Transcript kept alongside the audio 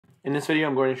In this video,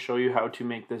 I'm going to show you how to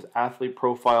make this athlete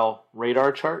profile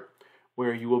radar chart,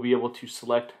 where you will be able to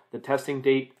select the testing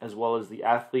date as well as the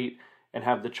athlete and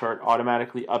have the chart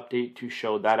automatically update to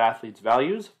show that athlete's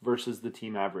values versus the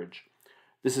team average.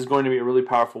 This is going to be a really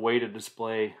powerful way to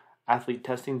display athlete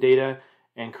testing data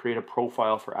and create a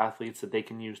profile for athletes that they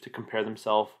can use to compare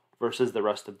themselves versus the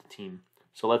rest of the team.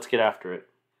 So let's get after it.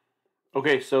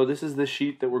 Okay, so this is the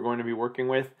sheet that we're going to be working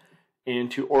with.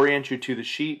 And to orient you to the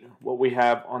sheet, what we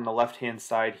have on the left-hand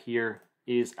side here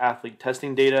is athlete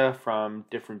testing data from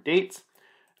different dates,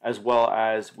 as well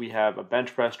as we have a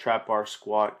bench press, trap bar,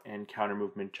 squat, and counter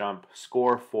movement jump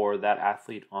score for that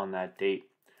athlete on that date.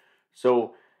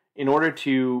 So in order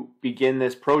to begin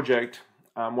this project,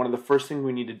 one of the first things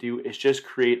we need to do is just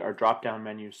create our drop-down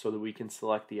menu so that we can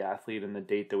select the athlete and the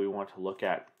date that we want to look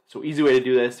at. So easy way to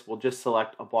do this, we'll just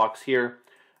select a box here.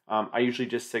 I usually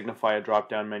just signify a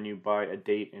drop-down menu by a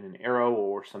date and an arrow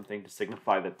or something to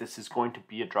signify that this is going to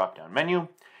be a drop-down menu.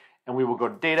 And we will go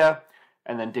to data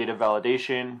and then data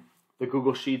validation. The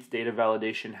Google Sheets data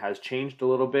validation has changed a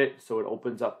little bit, so it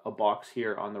opens up a box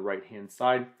here on the right-hand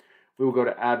side. We will go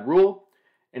to add rule,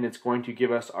 and it's going to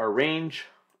give us our range.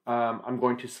 I'm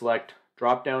going to select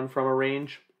drop-down from a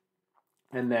range,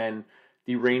 and then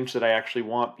the range that I actually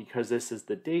want, because this is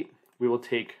the date, we will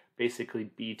take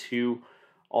basically B2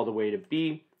 all the way to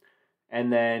B.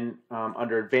 And then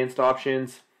under advanced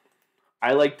options,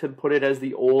 I like to put it as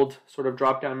the old sort of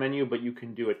drop down menu, but you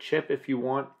can do a chip if you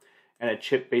want. And a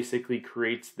chip basically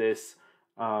creates this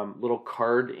little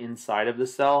card inside of the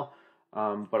cell.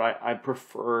 But I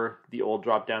prefer the old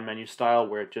drop down menu style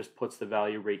where it just puts the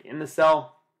value right in the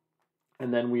cell.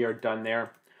 And then we are done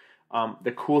there.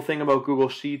 The cool thing about Google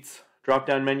Sheets drop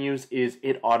down menus is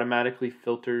it automatically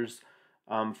filters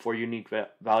for unique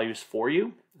values for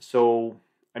you. So,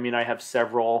 I mean, I have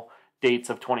several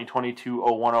dates of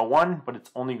 2022-01-01, but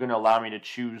it's only going to allow me to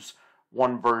choose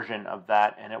one version of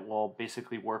that, and it will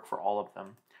basically work for all of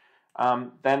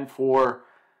them. Then for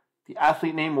the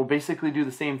athlete name, we'll basically do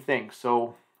the same thing.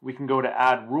 So we can go to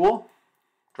add rule,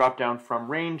 drop down from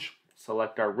range,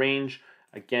 select our range.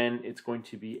 Again, it's going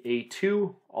to be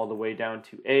A2 all the way down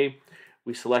to A.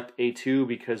 We select A2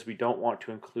 because we don't want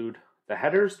to include the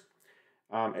headers.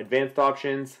 Advanced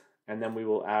options, and then we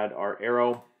will add our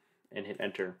arrow and hit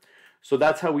enter. So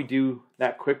that's how we do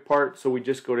that quick part. So we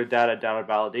just go to data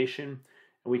validation, and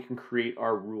we can create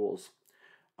our rules.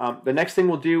 The next thing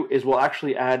we'll do is we'll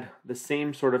actually add the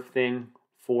same sort of thing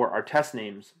for our test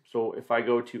names. So if I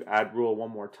go to add rule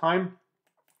one more time,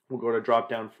 we'll go to drop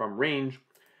down from range.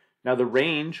 Now the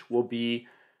range will be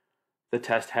the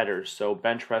test headers. So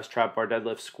bench press, trap bar,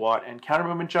 deadlift, squat, and counter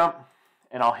movement jump.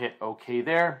 And I'll hit OK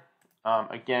there.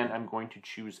 Again, I'm going to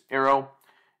choose arrow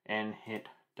and hit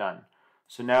done.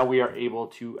 So now we are able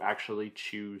to actually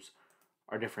choose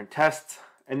our different tests.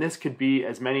 And this could be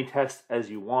as many tests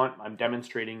as you want. I'm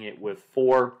demonstrating it with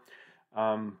 4,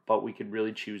 but we could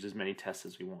really choose as many tests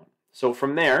as we want. So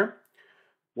from there,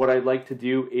 what I'd like to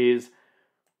do is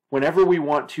whenever we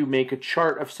want to make a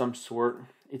chart of some sort,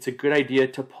 it's a good idea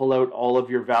to pull out all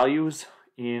of your values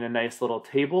in a nice little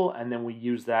table, and then we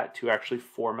use that to actually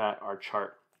format our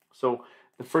chart. So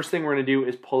the first thing we're going to do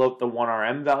is pull out the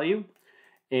 1RM value,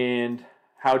 and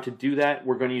how to do that,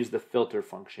 we're going to use the filter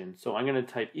function. So I'm going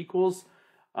to type equals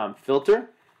filter,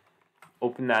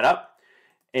 open that up,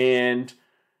 and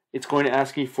it's going to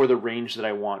ask me for the range that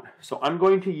I want. So I'm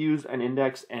going to use an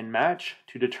index and match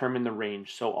to determine the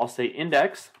range. So I'll say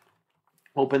index,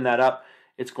 open that up.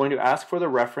 It's going to ask for the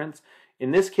reference.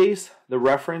 In this case, the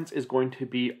reference is going to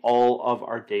be all of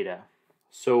our data.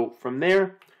 So from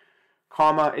there,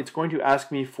 comma, it's going to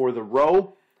ask me for the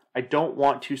row. I don't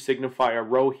want to signify a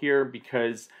row here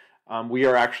because we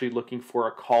are actually looking for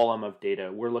a column of data.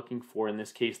 We're looking for, in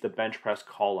this case, the bench press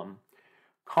column.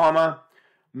 Comma,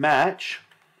 match.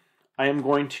 I am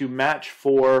going to match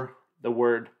for the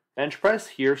word bench press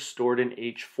here stored in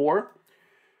H4.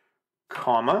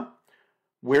 Comma,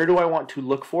 where do I want to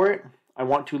look for it? I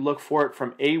want to look for it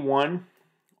from A1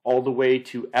 all the way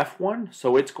to F1.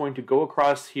 So it's going to go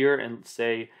across here and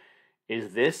say,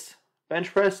 is this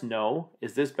bench press? No.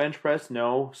 Is this bench press?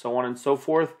 No. So on and so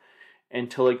forth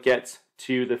until it gets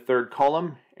to the third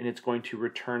column, and it's going to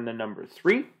return the number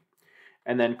 3.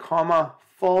 And then comma,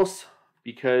 false,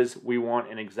 because we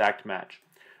want an exact match.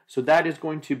 So that is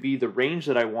going to be the range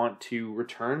that I want to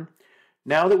return.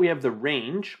 Now that we have the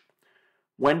range,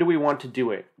 when do we want to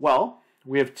do it? Well,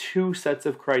 we have 2 sets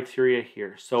of criteria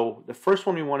here. So the first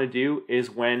one we want to do is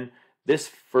when this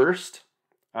first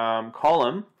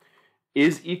column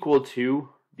is equal to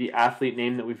the athlete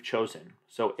name that we've chosen.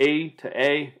 So A to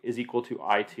A is equal to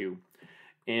I2.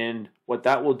 And what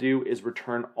that will do is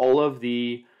return all of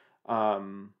the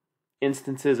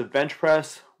instances of bench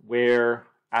press where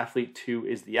athlete 2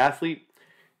 is the athlete.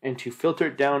 And to filter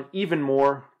it down even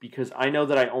more, because I know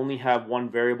that I only have one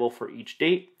variable for each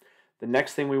date, the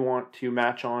next thing we want to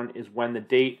match on is when the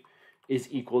date is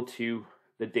equal to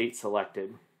the date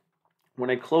selected. When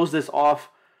I close this off,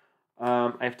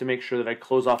 I have to make sure that I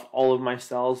close off all of my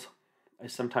cells. I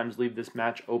sometimes leave this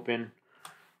match open.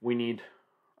 We need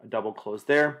a double close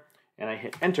there, and I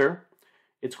hit enter.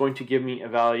 It's going to give me a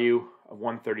value of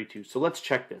 132. So let's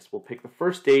check this. We'll pick the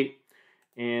first date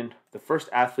and the first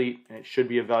athlete, and it should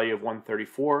be a value of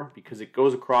 134 because it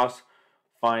goes across,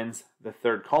 finds the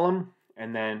third column,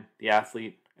 and then the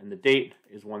athlete and the date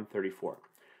is 134.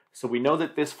 So we know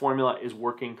that this formula is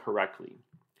working correctly.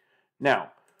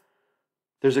 Now,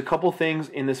 there's a couple things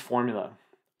in this formula.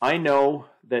 I know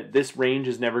that this range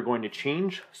is never going to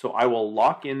change, so I will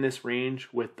lock in this range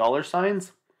with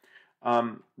 $signs.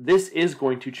 This is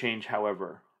going to change,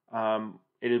 however.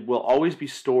 It will always be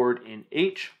stored in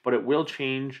H, but it will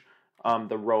change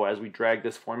the row as we drag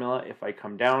this formula. If I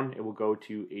come down, it will go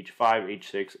to H5,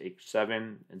 H6,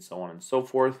 H7, and so on and so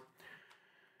forth.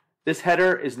 This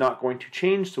header is not going to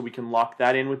change, so we can lock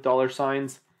that in with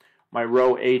 $signs. My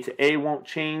row A to A won't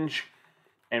change,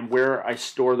 and where I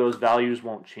store those values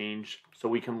won't change, so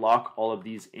we can lock all of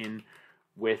these in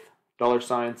with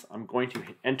 $signs. I'm going to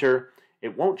hit enter.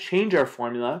 It won't change our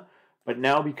formula, but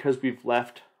now because we've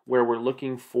left where we're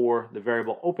looking for the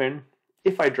variable open,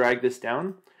 if I drag this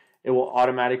down, it will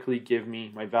automatically give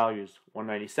me my values,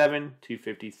 197,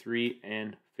 253,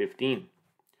 and 15.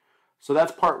 So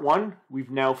that's part one. We've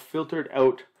now filtered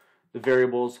out the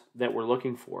variables that we're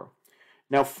looking for.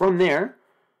 Now from there,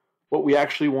 what we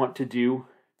actually want to do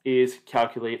is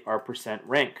calculate our percent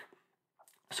rank.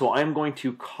 So I'm going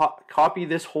to copy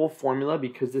this whole formula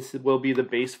because this will be the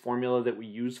base formula that we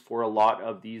use for a lot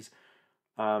of these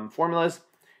formulas.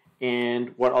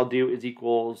 And what I'll do is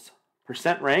equals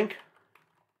percent rank.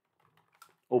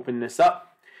 Open this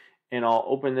up, and I'll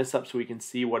open this up so we can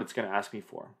see what it's going to ask me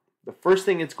for. The first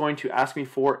thing it's going to ask me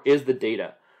for is the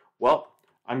data. Well,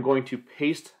 I'm going to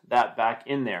paste that back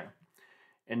in there.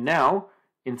 And now,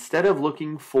 instead of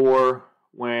looking for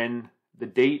when the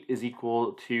date is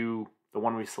equal to the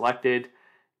one we selected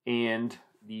and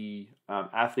the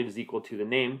athlete is equal to the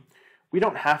name, we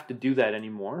don't have to do that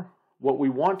anymore. What we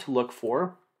want to look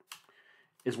for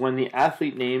is when the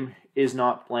athlete name is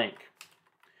not blank.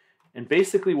 And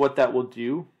basically what that will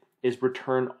do is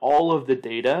return all of the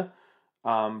data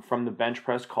from the bench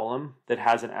press column that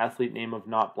has an athlete name of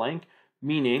not blank,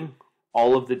 meaning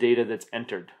all of the data that's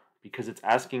entered, because it's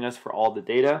asking us for all the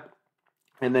data.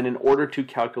 And then in order to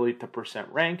calculate the percent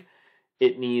rank,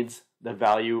 it needs the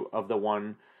value of the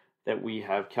one that we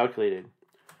have calculated.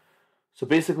 So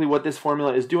basically what this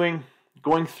formula is doing,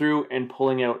 going through and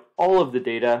pulling out all of the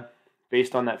data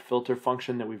based on that filter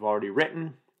function that we've already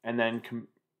written, and then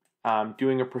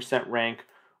doing a percent rank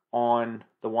on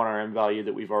the 1RM value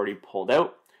that we've already pulled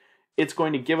out. It's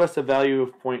going to give us a value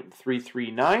of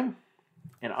 0.339,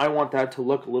 and I want that to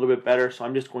look a little bit better, so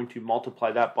I'm just going to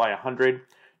multiply that by 100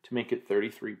 to make it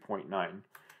 33.9.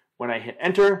 When I hit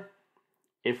enter,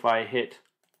 if I hit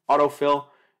autofill,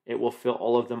 it will fill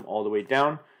all of them all the way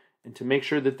down. And to make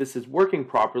sure that this is working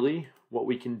properly, what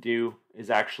we can do is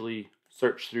actually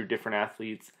search through different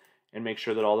athletes and make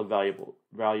sure that all the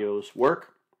values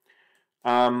work.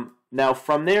 Now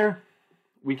from there,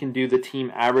 we can do the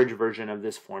team average version of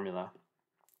this formula.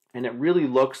 And it really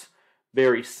looks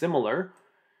very similar.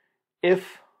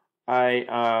 If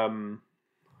I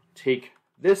take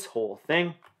this whole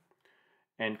thing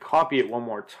and copy it one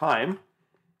more time,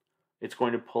 it's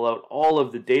going to pull out all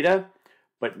of the data,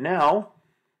 but now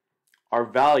our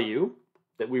value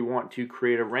that we want to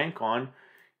create a rank on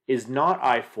is not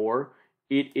I4,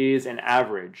 it is an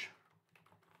average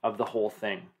of the whole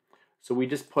thing. So we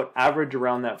just put average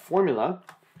around that formula,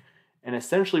 and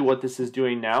essentially what this is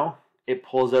doing now, it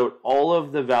pulls out all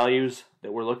of the values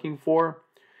that we're looking for,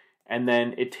 and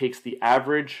then it takes the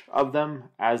average of them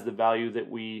as the value that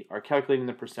we are calculating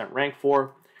the percent rank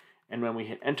for, and when we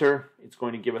hit enter, it's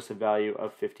going to give us a value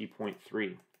of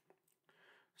 50.3.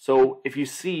 So if you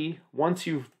see, once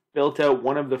you've built out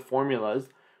one of the formulas,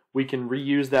 we can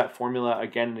reuse that formula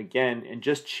again and again and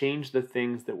just change the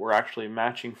things that we're actually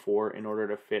matching for in order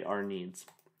to fit our needs.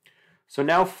 So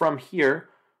now from here,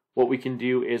 what we can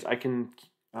do is I can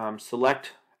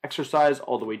select exercise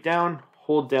all the way down,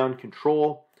 hold down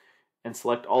control, and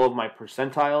select all of my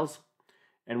percentiles.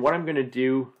 And what I'm going to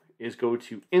do is go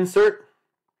to insert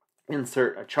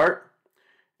a chart,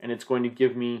 and it's going to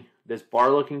give me this bar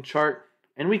looking chart.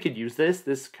 And we could use this.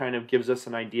 This kind of gives us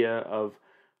an idea of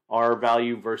our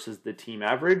value versus the team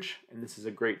average, and this is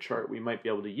a great chart we might be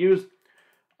able to use.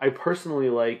 I personally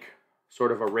like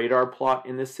sort of a radar plot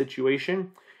in this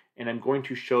situation, and I'm going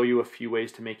to show you a few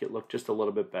ways to make it look just a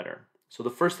little bit better. So the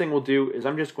first thing we'll do is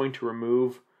I'm just going to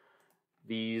remove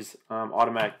these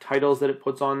automatic titles that it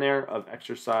puts on there of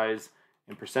exercise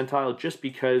and percentile, just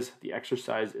because the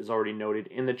exercise is already noted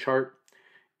in the chart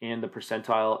and the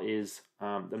percentile is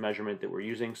the measurement that we're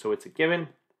using, so it's a given.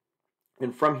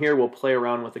 And from here, we'll play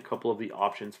around with a couple of the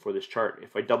options for this chart.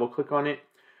 If I double click on it,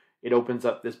 it opens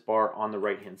up this bar on the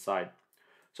right-hand side.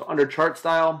 So under chart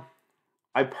style,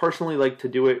 I personally like to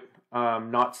do it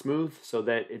not smooth so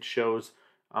that it shows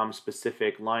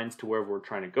specific lines to wherever we're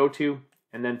trying to go to.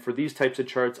 And then for these types of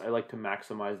charts, I like to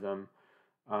maximize them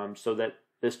so that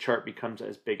this chart becomes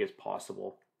as big as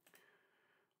possible.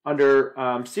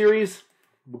 Under series,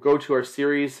 we'll go to our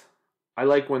series. I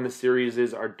like when the series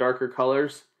are darker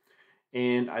colors,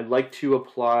 and I like to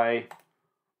apply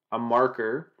a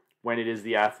marker when it is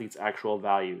the athlete's actual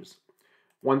values.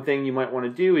 One thing you might want to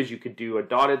do is you could do a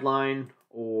dotted line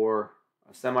or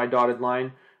a semi-dotted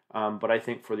line, but I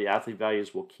think for the athlete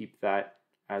values, we'll keep that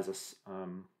as a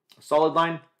solid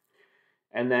line.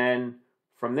 And then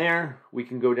from there, we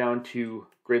can go down to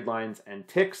grid lines and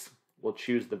ticks. We'll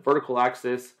choose the vertical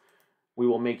axis. We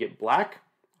will make it black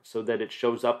so that it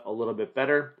shows up a little bit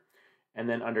better. And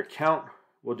then under count,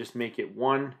 we'll just make it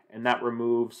 1, and that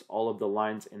removes all of the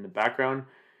lines in the background.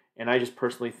 And I just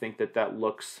personally think that that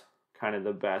looks kind of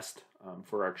the best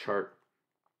for our chart.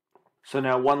 So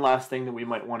now one last thing that we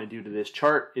might want to do to this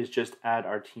chart is just add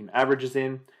our team averages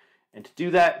in. And to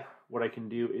do that, what I can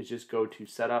do is just go to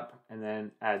setup and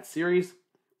then add series.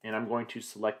 And I'm going to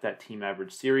select that team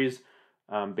average series,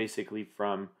 basically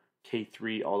from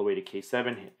K3 all the way to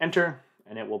K7, hit enter,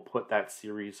 and it will put that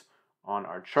series on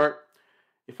our chart.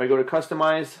 If I go to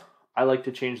customize, I like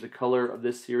to change the color of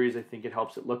this series. I think it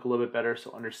helps it look a little bit better.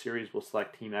 So under series, we'll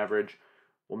select team average.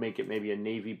 We'll make it maybe a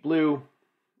navy blue,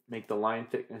 make the line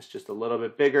thickness just a little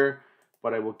bit bigger,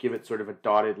 but I will give it sort of a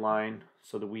dotted line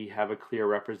so that we have a clear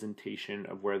representation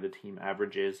of where the team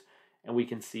average is, and we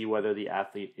can see whether the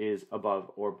athlete is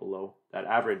above or below that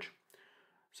average.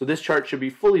 So this chart should be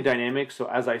fully dynamic. So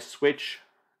as I switch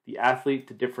the athlete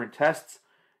to different tests,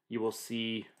 you will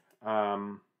see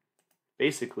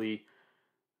basically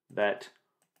that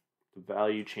the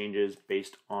value changes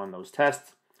based on those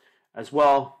tests. As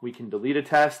well, we can delete a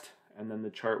test, and then the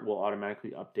chart will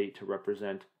automatically update to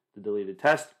represent the deleted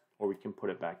test, or we can put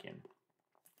it back in.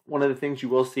 One of the things you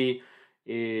will see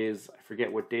is, I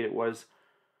forget what date it was.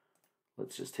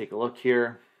 Let's just take a look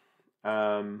here.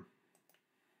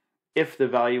 If the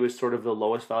value is sort of the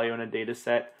lowest value in a data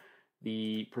set,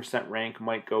 the percent rank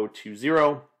might go to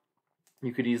 0.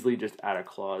 You could easily just add a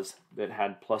clause that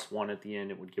had +1 at the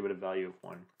end. It would give it a value of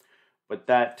 1. But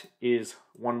that is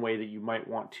one way that you might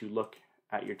want to look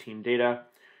at your team data.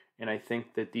 And I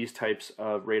think that these types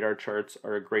of radar charts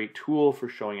are a great tool for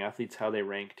showing athletes how they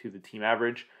rank to the team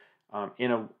average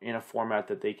in a format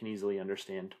that they can easily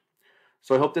understand.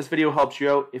 So I hope this video helps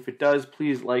you out. If it does,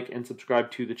 please like and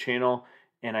subscribe to the channel,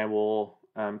 and I will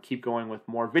keep going with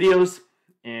more videos.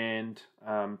 And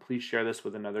please share this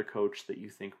with another coach that you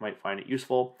think might find it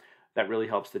useful. That really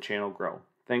helps the channel grow.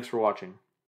 Thanks for watching.